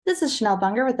This is Chanel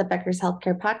Bunger with the Becker's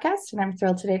Healthcare Podcast, and I'm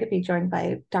thrilled today to be joined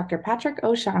by Dr. Patrick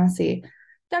O'Shaughnessy.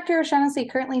 Dr. O'Shaughnessy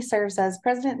currently serves as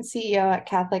President and CEO at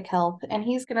Catholic Health, and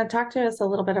he's going to talk to us a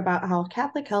little bit about how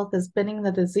Catholic Health is bending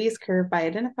the disease curve by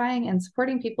identifying and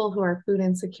supporting people who are food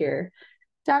insecure.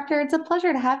 Doctor, it's a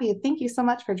pleasure to have you. Thank you so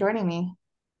much for joining me.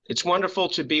 It's wonderful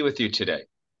to be with you today.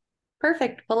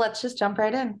 Perfect. Well, let's just jump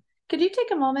right in. Could you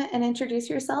take a moment and introduce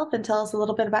yourself and tell us a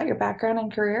little bit about your background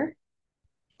and career?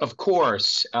 Of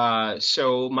course.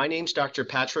 So my name's Dr.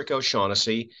 Patrick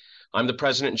O'Shaughnessy. I'm the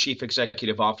President and Chief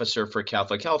Executive Officer for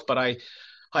Catholic Health, but I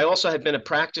also have been a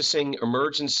practicing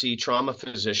emergency trauma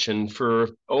physician for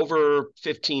over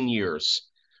 15 years.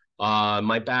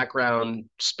 My background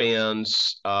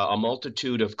spans a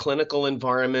multitude of clinical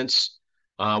environments,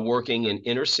 working in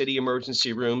inner city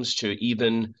emergency rooms to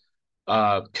even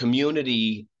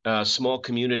small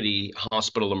community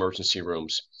hospital emergency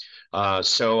rooms.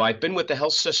 So I've been with the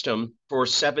health system for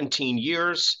 17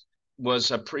 years,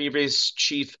 was a previous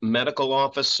chief medical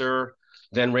officer,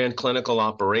 then ran clinical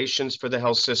operations for the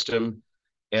health system.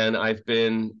 And I've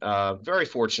been very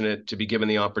fortunate to be given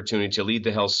the opportunity to lead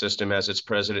the health system as its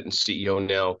president and CEO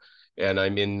now. And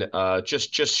I'm in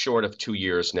just short of 2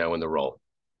 years now in the role.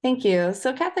 Thank you.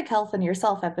 So Catholic Health and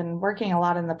yourself have been working a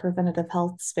lot in the preventative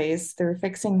health space through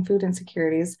fixing food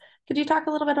insecurities. Could you talk a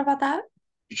little bit about that?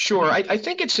 Sure. I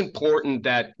think it's important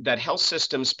that health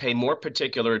systems pay more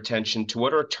particular attention to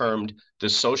what are termed the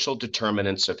social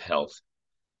determinants of health.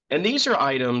 And these are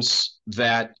items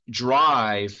that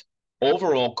drive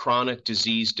overall chronic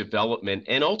disease development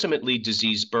and ultimately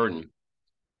disease burden.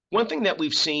 One thing that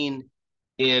we've seen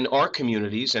in our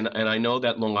communities, and I know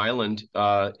that Long Island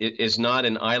is not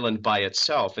an island by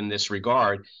itself in this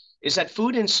regard, is that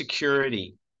food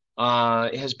insecurity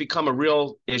has become a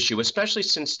real issue, especially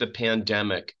since the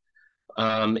pandemic.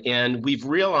 And we've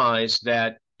realized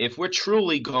that if we're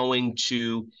truly going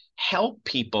to help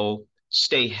people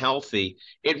stay healthy,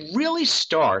 it really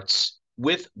starts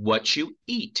with what you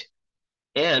eat.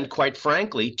 And quite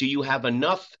frankly, do you have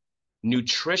enough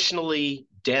nutritionally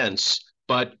dense,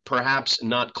 but perhaps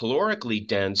not calorically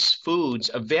dense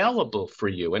foods available for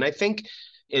you? And I think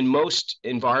in most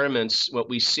environments, what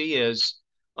we see is,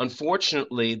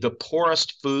 unfortunately, the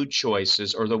poorest food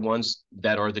choices are the ones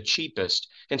that are the cheapest.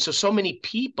 And so many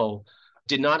people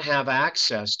did not have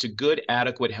access to good,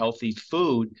 adequate, healthy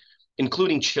food,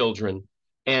 including children.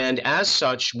 And as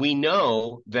such, we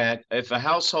know that if a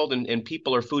household and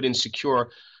people are food insecure,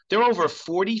 they're over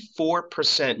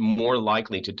 44% more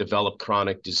likely to develop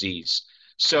chronic disease.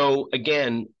 So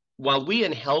again, while we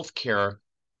in healthcare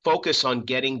focus on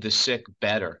getting the sick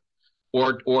better,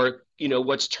 or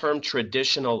what's termed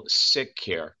traditional sick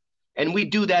care. And we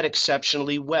do that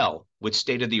exceptionally well with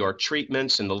state-of-the-art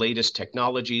treatments and the latest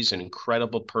technologies and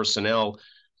incredible personnel.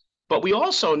 But we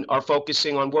also are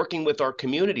focusing on working with our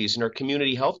communities and our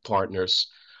community health partners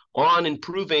on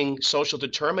improving social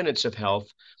determinants of health.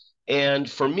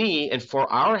 And for me and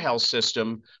for our health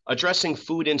system, addressing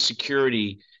food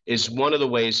insecurity is one of the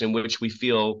ways in which we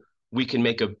feel we can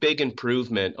make a big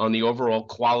improvement on the overall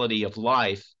quality of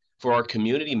life for our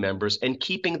community members and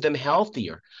keeping them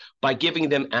healthier by giving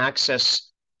them access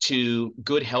to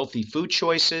good, healthy food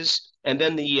choices, and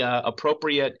then the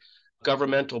appropriate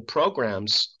governmental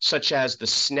programs such as the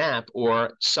SNAP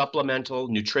or Supplemental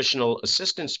Nutritional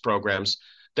Assistance Programs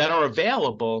that are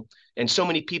available. And so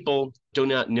many people do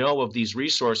not know of these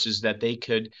resources that they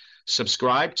could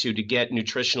subscribe to get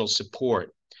nutritional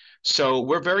support. So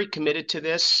we're very committed to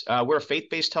this. We're a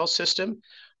faith-based health system.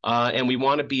 And we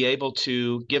want to be able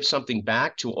to give something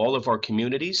back to all of our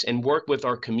communities and work with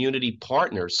our community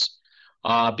partners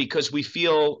because we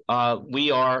feel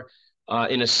we are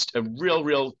in a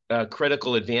real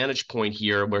critical advantage point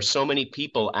here where so many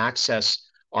people access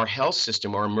our health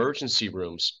system, our emergency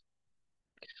rooms.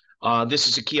 This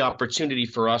is a key opportunity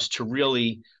for us to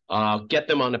really get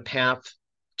them on a path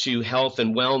to health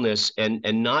and wellness and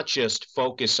not just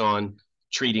focus on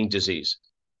treating disease.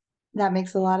 That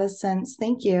makes a lot of sense.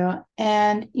 Thank you.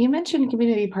 And you mentioned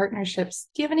community partnerships.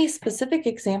 Do you have any specific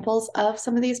examples of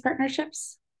some of these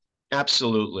partnerships?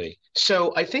 Absolutely.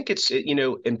 So I think it's,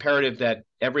 imperative that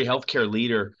every healthcare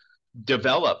leader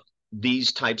develop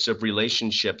these types of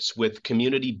relationships with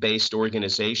community-based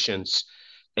organizations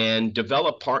and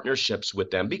develop partnerships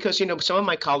with them. Because, some of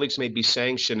my colleagues may be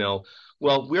saying, Chanel,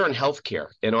 well, we're in healthcare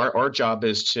and our job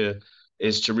is to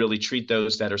really treat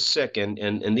those that are sick.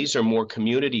 And these are more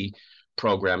community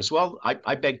programs. Well,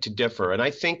 I beg to differ. And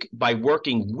I think by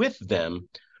working with them,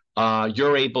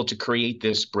 you're able to create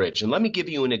this bridge. And let me give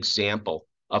you an example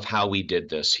of how we did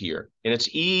this here. And it's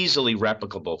easily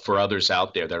replicable for others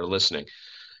out there that are listening.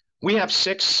 We have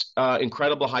six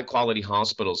incredible high quality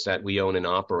hospitals that we own and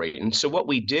operate. And so what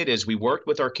we did is we worked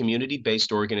with our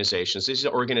community-based organizations. These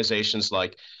are organizations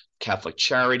like Catholic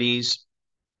Charities,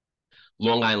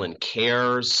 Long Island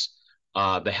Cares,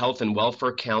 the Health and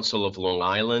Welfare Council of Long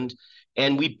Island.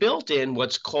 And we built in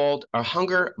what's called a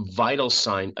hunger vital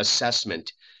sign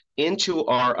assessment into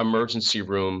our emergency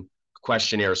room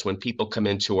questionnaires when people come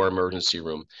into our emergency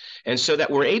room. And so that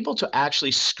we're able to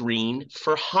actually screen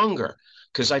for hunger,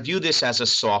 because I view this as a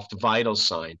soft vital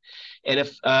sign. And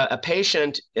if a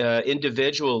patient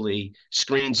individually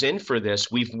screens in for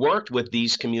this, we've worked with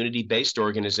these community-based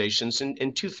organizations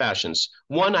in two fashions.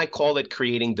 One, I call it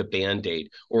creating the Band-Aid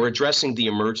or addressing the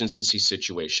emergency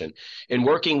situation. In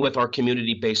working with our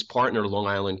community-based partner, Long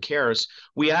Island Cares,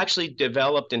 we actually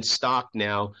developed and stocked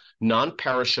now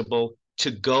non-perishable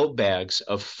to-go bags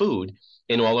of food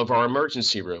in all of our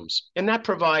emergency rooms. And that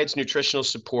provides nutritional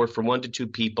support for 1 to 2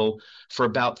 people for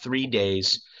about 3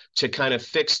 days to kind of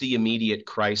fix the immediate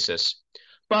crisis.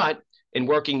 But in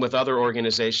working with other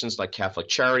organizations like Catholic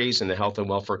Charities and the Health and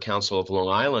Welfare Council of Long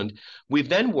Island, we've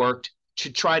then worked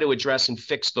to try to address and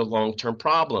fix the long-term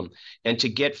problem and to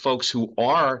get folks who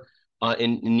are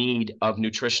in need of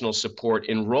nutritional support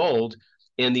enrolled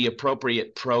in the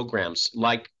appropriate programs,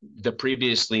 like the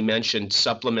previously mentioned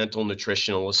Supplemental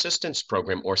Nutritional Assistance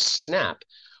Program, or SNAP,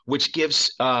 which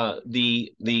gives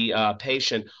the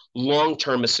patient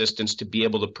long-term assistance to be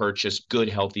able to purchase good,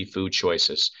 healthy food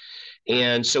choices.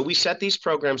 And so we set these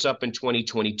programs up in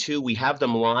 2022. We have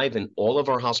them live in all of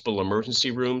our hospital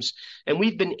emergency rooms, and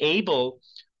we've been able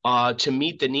to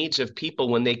meet the needs of people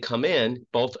when they come in,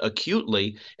 both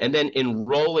acutely and then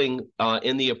enrolling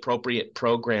in the appropriate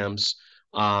programs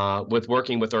with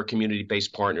working with our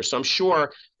community-based partners. So I'm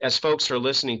sure as folks are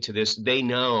listening to this, they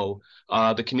know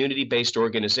the community-based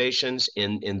organizations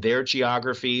in their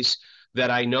geographies that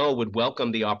I know would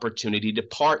welcome the opportunity to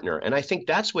partner. And I think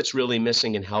that's what's really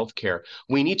missing in healthcare.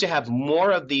 We need to have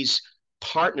more of these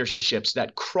partnerships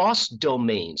that cross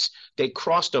domains. They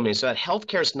cross domains so that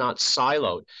healthcare is not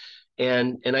siloed.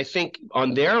 And I think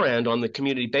on their end, on the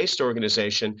community-based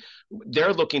organization,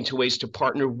 they're looking to ways to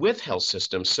partner with health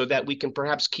systems so that we can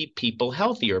perhaps keep people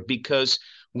healthier, because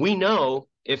we know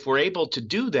if we're able to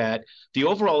do that, the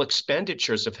overall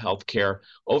expenditures of healthcare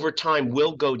over time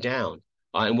will go down,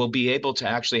 and we'll be able to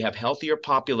actually have healthier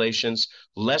populations,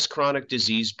 less chronic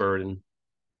disease burden,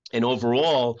 and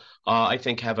overall, I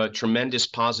think have a tremendous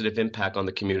positive impact on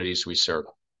the communities we serve.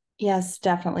 Yes,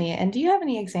 definitely. And do you have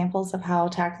any examples of how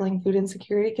tackling food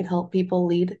insecurity could help people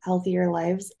lead healthier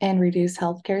lives and reduce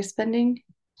healthcare spending?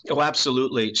 Oh,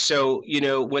 absolutely. So,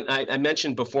 when I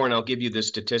mentioned before, and I'll give you this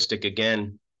statistic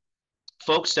again,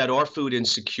 folks that are food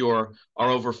insecure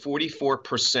are over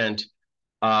 44%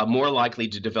 more likely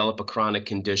to develop a chronic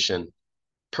condition.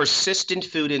 Persistent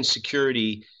food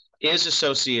insecurity is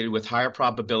associated with higher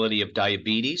probability of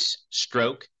diabetes,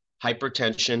 stroke,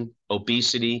 hypertension,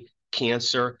 obesity,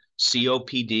 cancer,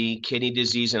 COPD, kidney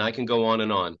disease, and I can go on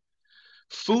and on.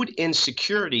 Food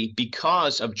insecurity,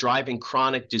 because of driving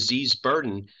chronic disease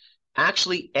burden,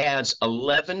 actually adds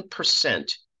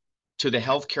 11% to the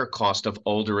healthcare cost of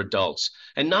older adults.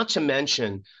 And not to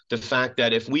mention the fact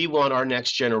that if we want our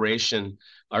next generation,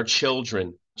 our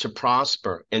children, to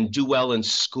prosper and do well in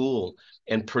school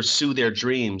and pursue their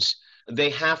dreams,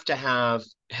 they have to have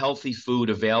healthy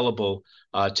food available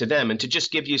to them. And to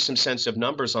just give you some sense of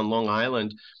numbers, on Long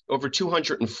Island, over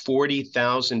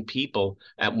 240,000 people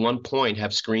at one point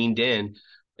have screened in,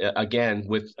 again,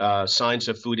 with signs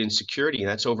of food insecurity. And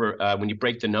that's over, when you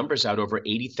break the numbers out, over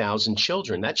 80,000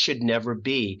 children. That should never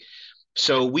be.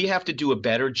 So we have to do a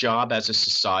better job as a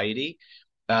society,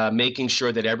 making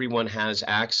sure that everyone has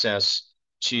access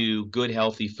to good,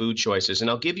 healthy food choices. And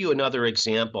I'll give you another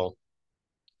example.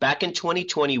 Back in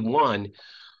 2021,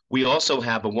 we also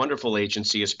have a wonderful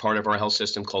agency as part of our health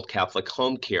system called Catholic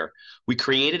Home Care. We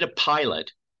created a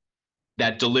pilot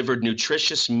that delivered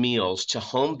nutritious meals to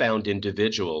homebound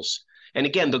individuals. And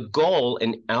again, the goal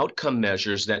and outcome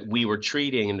measures that we were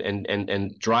treating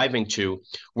and driving to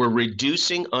were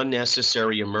reducing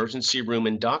unnecessary emergency room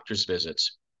and doctor's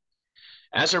visits.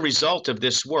 As a result of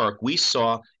this work, we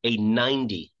saw a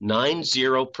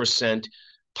 90%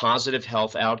 positive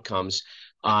health outcomes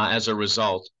as a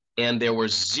result. And there were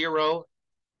zero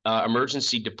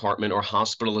emergency department or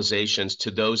hospitalizations to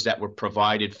those that were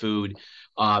provided food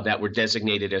that were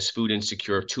designated as food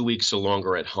insecure 2 weeks or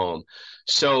longer at home.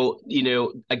 So,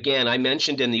 again, I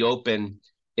mentioned in the open,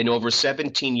 in over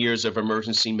 17 years of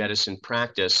emergency medicine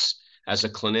practice as a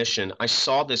clinician, I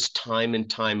saw this time and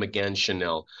time again,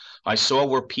 Chanel. I saw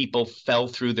where people fell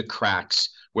through the cracks,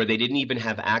 where they didn't even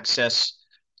have access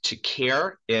to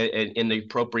care in the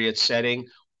appropriate setting,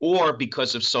 or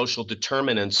because of social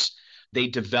determinants, they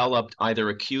developed either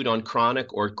acute on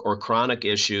chronic or chronic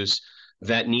issues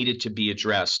that needed to be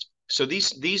addressed. So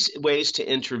these ways to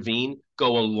intervene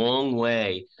go a long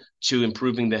way to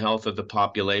improving the health of the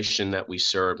population that we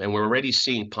serve. And we're already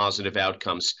seeing positive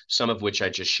outcomes, some of which I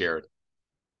just shared.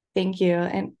 Thank you.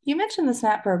 And you mentioned the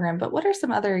SNAP program, but what are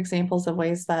some other examples of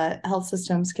ways that health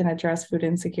systems can address food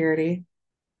insecurity?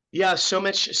 Yeah, so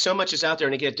much is out there.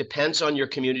 And again, it depends on your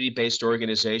community-based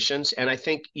organizations. And I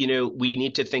think, we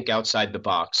need to think outside the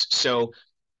box. So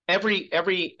every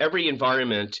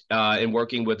environment in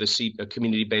working with a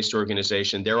community-based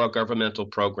organization, there are governmental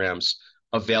programs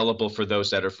available for those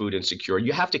that are food insecure.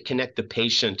 You have to connect the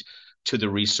patient to the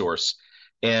resource.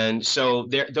 And so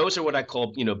those are what I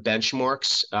call,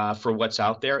 benchmarks for what's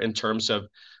out there in terms of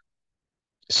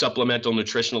supplemental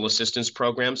nutritional assistance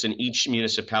programs, and each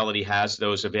municipality has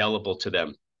those available to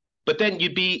them. But then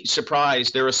you'd be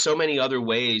surprised, there are so many other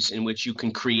ways in which you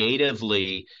can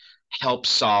creatively help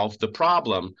solve the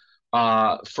problem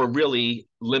for really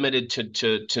limited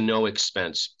to no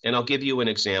expense. And I'll give you an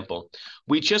example.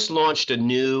 We just launched a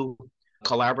new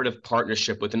collaborative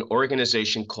partnership with an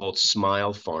organization called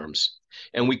Smile Farms.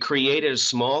 And we created a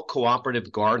small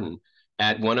cooperative garden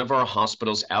at one of our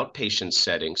hospital's outpatient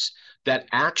settings that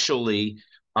actually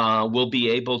will be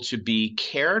able to be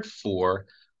cared for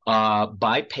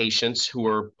by patients who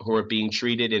are being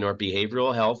treated in our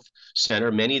behavioral health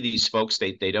center. Many of these folks,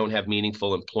 they don't have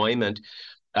meaningful employment,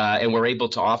 and we're able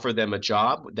to offer them a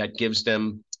job that gives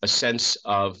them a sense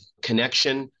of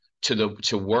connection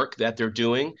to work that they're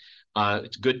doing,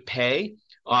 good pay,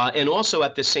 and also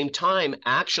at the same time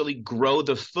actually grow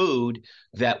the food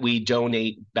that we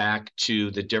donate back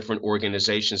to the different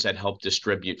organizations that help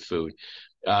distribute food.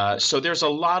 So there's a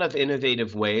lot of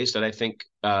innovative ways that I think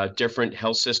different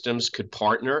health systems could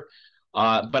partner.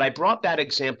 But I brought that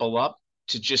example up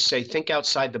to just say, think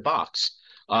outside the box.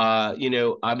 I'm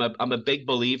a big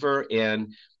believer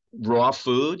in raw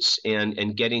foods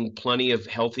and getting plenty of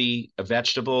healthy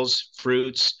vegetables,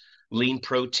 fruits, lean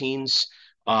proteins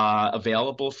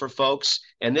available for folks.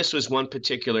 And this was one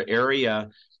particular area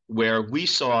where we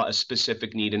saw a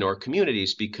specific need in our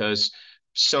communities, because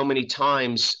so many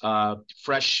times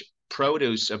fresh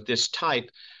produce of this type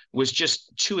was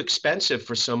just too expensive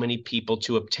for so many people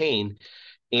to obtain.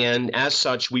 And as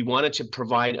such, we wanted to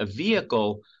provide a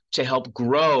vehicle to help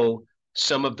grow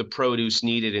some of the produce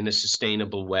needed in a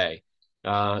sustainable way.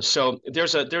 So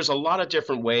there's a lot of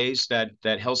different ways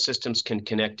that health systems can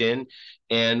connect in.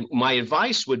 And my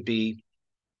advice would be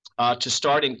to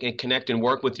start and connect and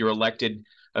work with your elected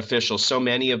officials. So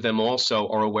many of them also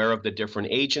are aware of the different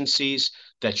agencies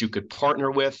that you could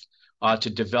partner with to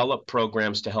develop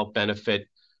programs to help benefit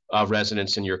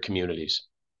residents in your communities.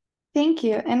 Thank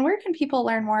you. And where can people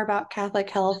learn more about Catholic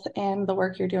Health and the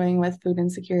work you're doing with food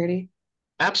insecurity?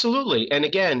 Absolutely. And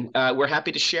again, we're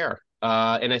happy to share.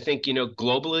 And I think,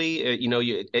 globally,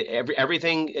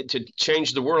 everything to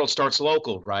change the world starts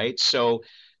local, right? So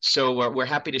we're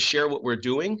happy to share what we're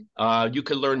doing. You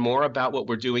can learn more about what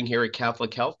we're doing here at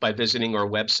Catholic Health by visiting our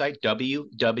website,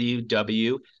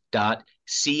 www.chsli.org.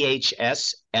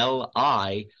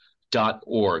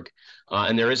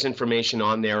 And there is information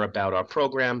on there about our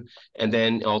program. And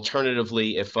then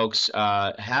alternatively, if folks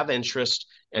have interest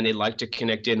and they'd like to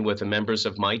connect in with the members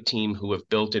of my team who have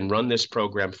built and run this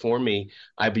program for me,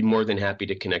 I'd be more than happy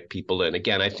to connect people in.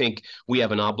 Again, I think we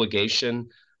have an obligation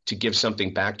to give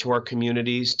something back to our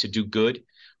communities, to do good.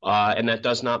 And that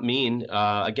does not mean,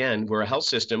 again, we're a health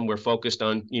system. We're focused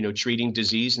on, treating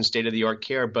disease and state-of-the-art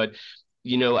care. But,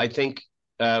 I think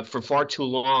for far too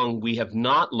long, we have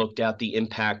not looked at the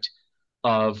impact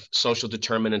of social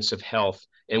determinants of health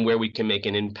and where we can make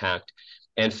an impact.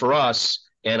 And for us,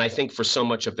 and I think for so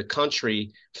much of the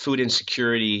country, food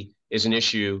insecurity is an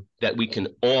issue that we can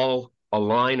all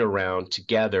align around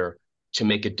together to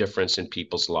make a difference in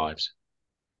people's lives.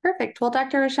 Perfect. Well,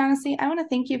 Dr. O'Shaughnessy, I want to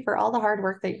thank you for all the hard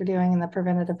work that you're doing in the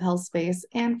preventative health space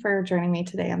and for joining me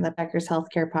today on the Becker's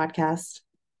Healthcare Podcast.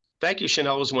 Thank you,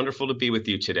 Chanel. It was wonderful to be with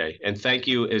you today. And thank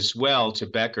you as well to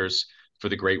Becker's for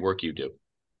the great work you do.